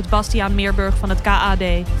 waarschuwt Bastiaan Meerburg van het KAD.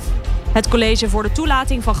 Het College voor de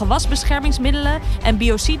Toelating van Gewasbeschermingsmiddelen en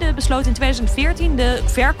Biociden besloot in 2014 de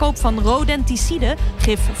verkoop van rodenticide,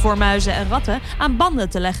 gif voor muizen en ratten, aan banden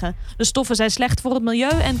te leggen. De stoffen zijn slecht voor het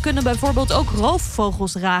milieu en kunnen bijvoorbeeld ook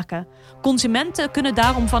roofvogels raken. Consumenten kunnen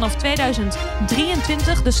daarom vanaf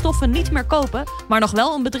 2023 de stoffen niet meer kopen, maar nog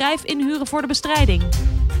wel een bedrijf inhuren voor de bestrijding.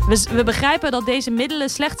 We begrijpen dat deze middelen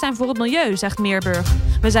slecht zijn voor het milieu, zegt Meerburg.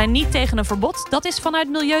 We zijn niet tegen een verbod, dat is vanuit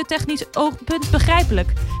milieutechnisch oogpunt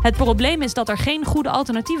begrijpelijk. Het probleem is dat er geen goede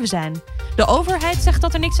alternatieven zijn. De overheid zegt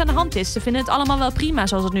dat er niks aan de hand is. Ze vinden het allemaal wel prima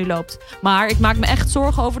zoals het nu loopt. Maar ik maak me echt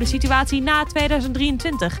zorgen over de situatie na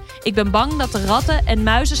 2023. Ik ben bang dat de ratten en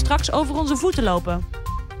muizen straks over onze voeten lopen.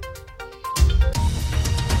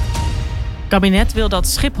 Het kabinet wil dat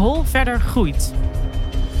Schiphol verder groeit.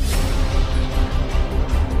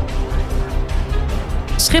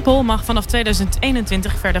 Schiphol mag vanaf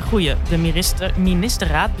 2021 verder groeien. De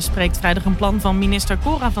ministerraad bespreekt vrijdag een plan van minister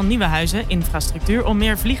Cora van Nieuwenhuizen, Infrastructuur, om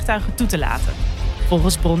meer vliegtuigen toe te laten.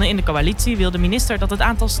 Volgens bronnen in de coalitie wil de minister dat het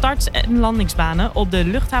aantal starts- en landingsbanen op de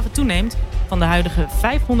luchthaven toeneemt van de huidige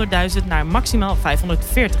 500.000 naar maximaal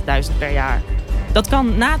 540.000 per jaar. Dat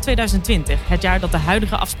kan na 2020, het jaar dat de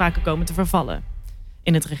huidige afspraken komen te vervallen.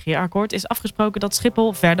 In het regeerakkoord is afgesproken dat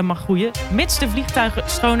Schiphol verder mag groeien, mits de vliegtuigen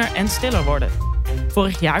schoner en stiller worden.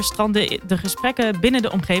 Vorig jaar strandden de gesprekken binnen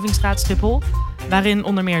de Omgevingsraad Schiphol, waarin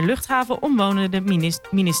onder meer luchthaven, omwonenden,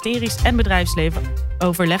 ministeries en bedrijfsleven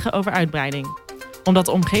overleggen over uitbreiding. Omdat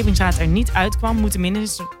de Omgevingsraad er niet uitkwam,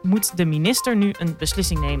 moet de minister nu een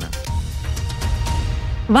beslissing nemen.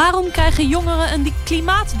 Waarom krijgen jongeren een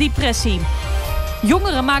klimaatdepressie?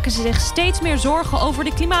 Jongeren maken zich steeds meer zorgen over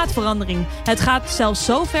de klimaatverandering. Het gaat zelfs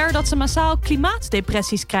zo ver dat ze massaal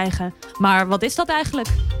klimaatdepressies krijgen. Maar wat is dat eigenlijk?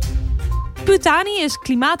 Putani is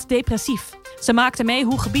klimaatdepressief. Ze maakte mee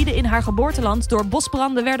hoe gebieden in haar geboorteland door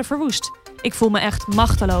bosbranden werden verwoest. Ik voel me echt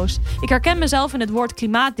machteloos. Ik herken mezelf in het woord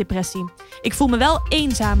klimaatdepressie. Ik voel me wel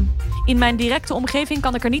eenzaam. In mijn directe omgeving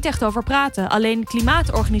kan ik er niet echt over praten. Alleen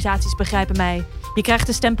klimaatorganisaties begrijpen mij. Je krijgt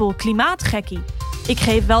de stempel klimaatgekkie. Ik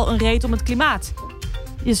geef wel een reet om het klimaat.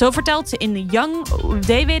 Zo vertelt ze in Young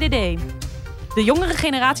DWDD. De jongere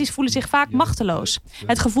generaties voelen zich vaak machteloos.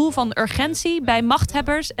 Het gevoel van urgentie bij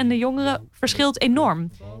machthebbers en de jongeren verschilt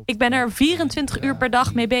enorm. Ik ben er 24 uur per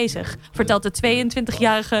dag mee bezig, vertelt de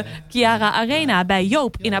 22-jarige Chiara Arena bij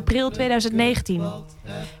Joop in april 2019.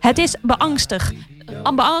 Het is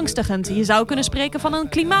Beangstigend. Je zou kunnen spreken van een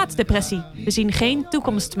klimaatdepressie. We zien geen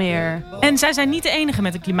toekomst meer. En zij zijn niet de enige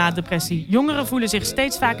met een klimaatdepressie. Jongeren voelen zich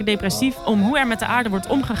steeds vaker depressief om hoe er met de aarde wordt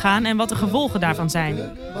omgegaan en wat de gevolgen daarvan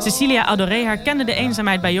zijn. Cecilia Adoré herkende de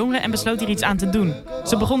eenzaamheid bij jongeren en besloot hier iets aan te doen.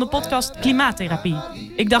 Ze begon de podcast Klimaattherapie.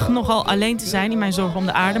 Ik dacht nogal alleen te zijn in mijn zorgen om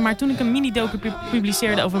de aarde, maar toen ik een mini-docu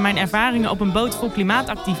publiceerde over mijn ervaringen op een boot vol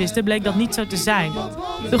klimaatactivisten, bleek dat niet zo te zijn.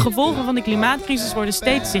 De gevolgen van de klimaatcrisis worden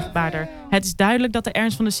steeds zichtbaarder. Het is duidelijk dat de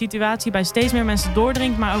ernst van de situatie bij steeds meer mensen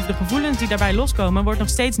doordringt, maar over de gevoelens die daarbij loskomen wordt nog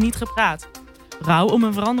steeds niet gepraat. Rouw om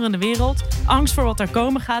een veranderende wereld, angst voor wat er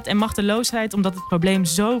komen gaat en machteloosheid omdat het probleem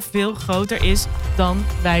zoveel groter is dan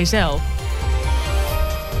wij zelf.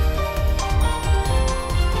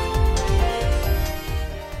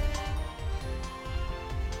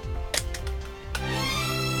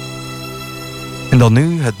 En dan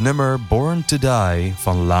nu het nummer Born to Die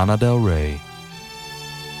van Lana Del Rey.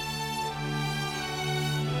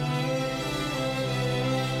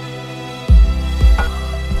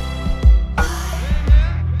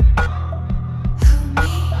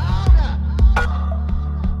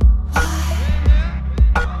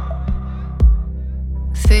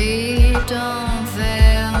 Feet don't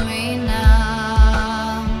fail me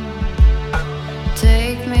now.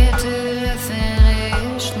 Take me to the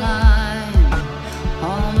finish line.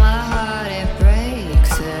 All my heart it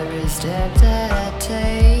breaks every step that I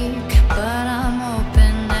take. But I'm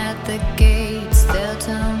hoping at the gates they'll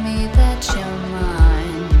tell me that you're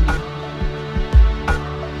mine.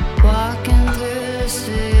 Walking through the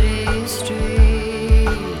city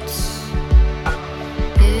streets.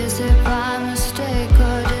 Is it by mistake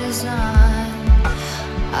or design?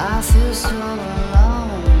 I feel so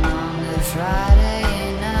alone on the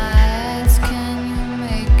Friday nights. Can you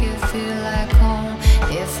make it feel like home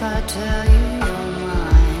if I tell you you're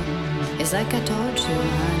mine? It's like I told you,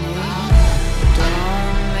 honey.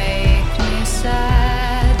 Don't make me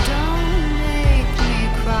sad, don't make me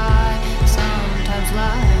cry. Sometimes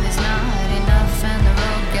life is not enough and the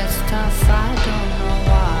road gets tough. I don't know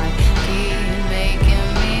why. Keep making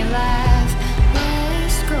me laugh.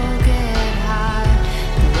 Let's go get high.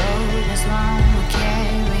 The road is long, we'll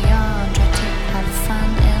carry on. Try to have fun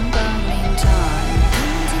in the meantime.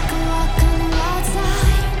 Come take a walk on the wild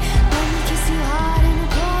side. Let me kiss you hard in the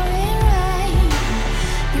pouring rain.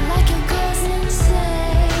 You like your girls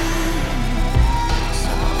insane.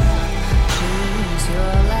 So choose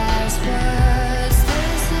your last words.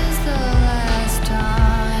 This is the last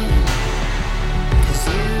time. 'Cause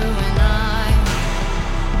you and I,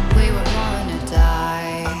 we were born to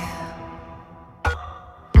die.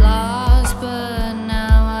 Lost, but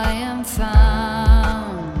now I am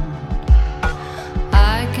found.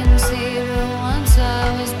 I can see that once I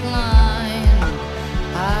was blind.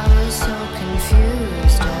 I was so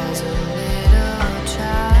confused as a little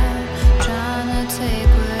child, trying to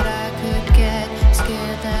take what I could get,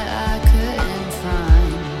 scared that I couldn't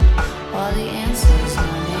find all the answers,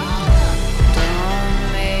 honey. Don't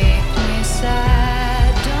make me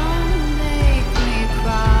sad, don't make me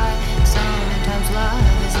cry. Sometimes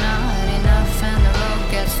love is not enough and the road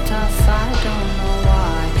gets tough. I don't know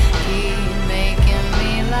why. Keep making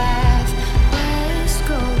me laugh. Let's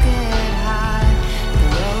go get high. The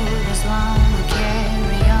road is long, we'll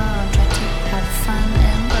carry on. Try to have fun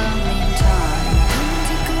in the meantime. Come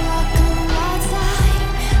take a walk on the wild side.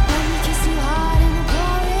 Let me kiss you hard in the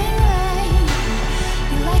pouring rain.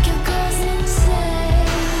 You like your girls insane.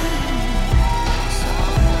 So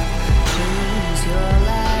choose your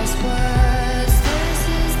last words. This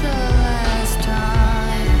is the last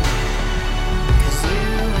time. 'Cause you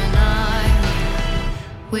and I,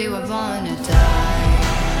 we were born to die.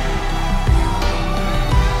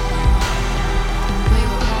 We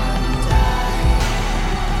were born to die.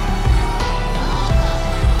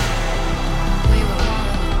 We were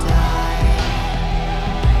born to die.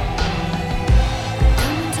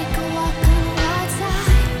 Come and take a walk on the wild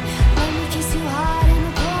side. Let me kiss you hard in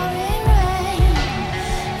the pouring rain.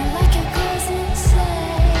 You like your girls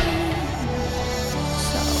insane.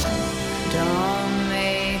 So don't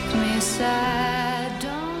make me sad,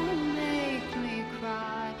 don't make me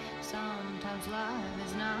cry. Sometimes life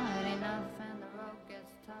is not enough and the road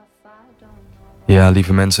gets tough. I don't know. Ja,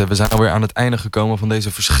 lieve mensen, we zijn alweer aan het einde gekomen van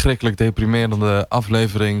deze verschrikkelijk deprimerende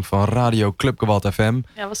aflevering van Radio Club Gewalt FM.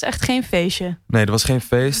 Ja, was echt geen feestje. Nee, er was geen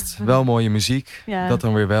feest. Wel mooie muziek. Ja. Dat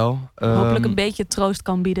dan weer wel. Hopelijk een beetje troost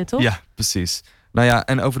kan bieden, toch? Ja, precies. Nou ja,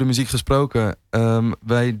 en over de muziek gesproken.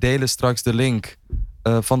 Wij delen straks de link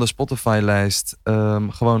van de Spotify-lijst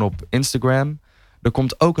gewoon op Instagram. Er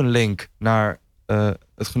komt ook een link naar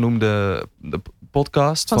het genoemde de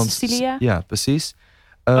podcast Van Cecilia. Ja, precies.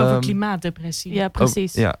 Over klimaatdepressie. Ja,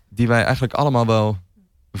 precies. Die wij eigenlijk allemaal wel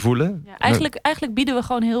voelen. Ja, eigenlijk bieden we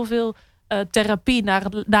gewoon heel veel therapie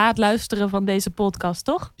na het luisteren van deze podcast,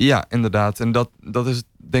 toch? Ja, inderdaad. En dat is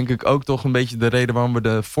denk ik ook toch een beetje de reden waarom we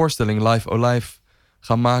de voorstelling Live O Live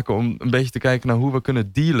gaan maken. Om een beetje te kijken naar hoe we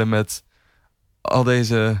kunnen dealen met al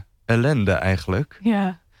deze ellende eigenlijk.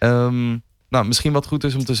 Ja. Nou, misschien wat goed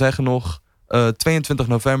is om te zeggen nog. 22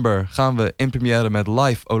 november gaan we in première met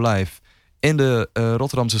Live O Live in de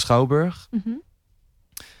Rotterdamse Schouwburg.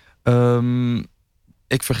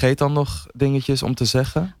 Ik vergeet dan nog dingetjes om te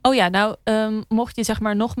zeggen. Oh ja, nou, mocht je zeg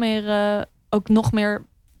maar nog meer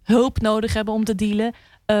hulp nodig hebben om te dealen.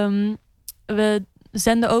 We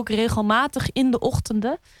zenden ook regelmatig in de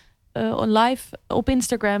ochtenden live op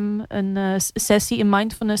Instagram een sessie, een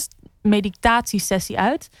mindfulness meditatiesessie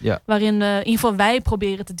uit. Ja. Waarin in ieder geval wij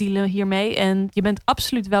proberen te dealen hiermee. En je bent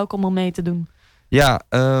absoluut welkom om mee te doen. Ja,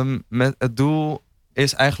 met het doel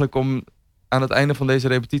is eigenlijk om aan het einde van deze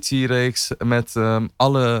repetitiereeks met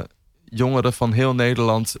alle jongeren van heel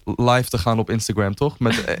Nederland live te gaan op Instagram, toch?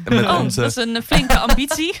 Met onze... Dat is een flinke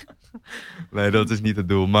ambitie. Nee, dat is niet het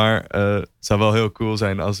doel. Maar het zou wel heel cool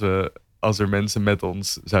zijn als er mensen met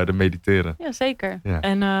ons zouden mediteren. Ja, zeker. Ja.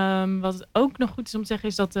 En wat ook nog goed is om te zeggen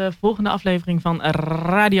is dat de volgende aflevering van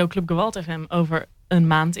Radio Club Gewalt FM over een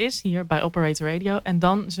maand is. Hier bij Operator Radio. En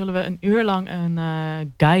dan zullen we een uur lang een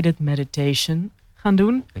guided meditation gaan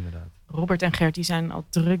doen. Inderdaad. Robert en Gert die zijn al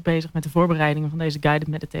druk bezig met de voorbereidingen van deze guided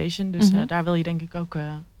meditation. Dus daar wil je denk ik ook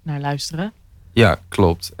naar luisteren. Ja,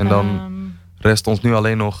 klopt. En dan rest ons nu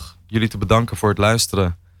alleen nog jullie te bedanken voor het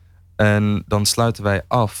luisteren. En dan sluiten wij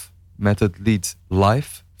af met het lied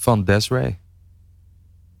Live van Desiree.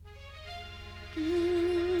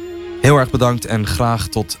 Heel erg bedankt en graag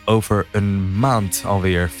tot over een maand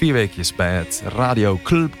alweer. 4 weekjes bij het Radio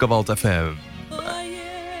Club Gewalt FM.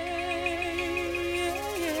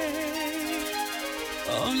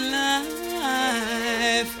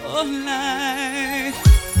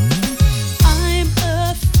 I'm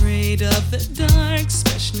afraid of the dark,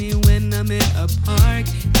 especially when I'm in a park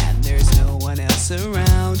and there's no one else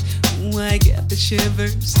around. Ooh, I get the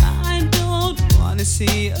shivers. I don't wanna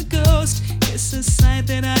see a ghost. It's a sight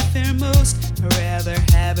that I fear most. I'd rather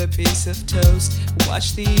have a piece of toast.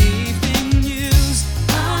 Watch the evening news.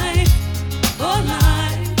 Life, oh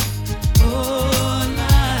life, oh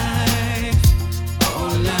life,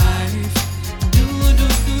 oh life. Do do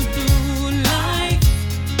do do life,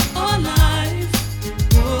 oh life,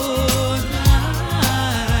 oh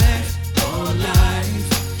life, oh life.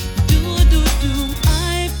 Do do do.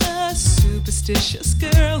 I'm a superstitious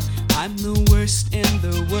girl. I'm the worst in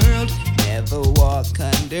the world. Never walk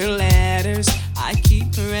under ladders. I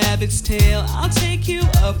keep a rabbit's tail. I'll take you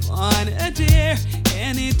up on a dare.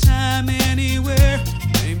 Anytime, anywhere.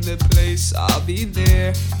 Name the place, I'll be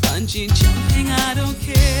there. Bungee jumping, I don't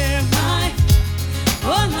care. Life,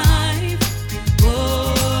 oh life,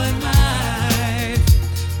 oh life,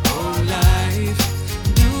 oh life.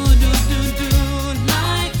 Do do do do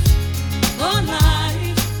life, oh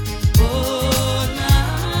life, oh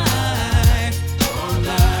life, oh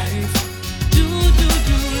life. Do do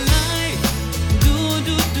do life, do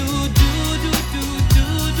do do do do do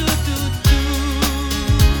do do do.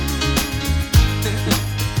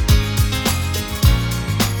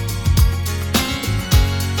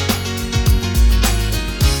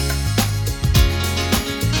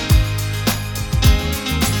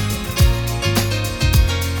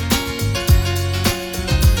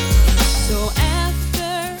 So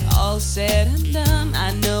after all said and done,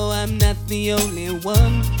 I know I'm not the only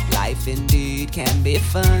one. Life indeed can be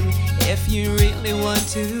fun if you really want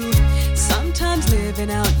to. Sometimes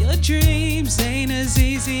living out your dreams ain't as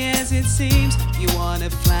easy as it seems. You wanna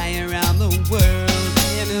fly around the world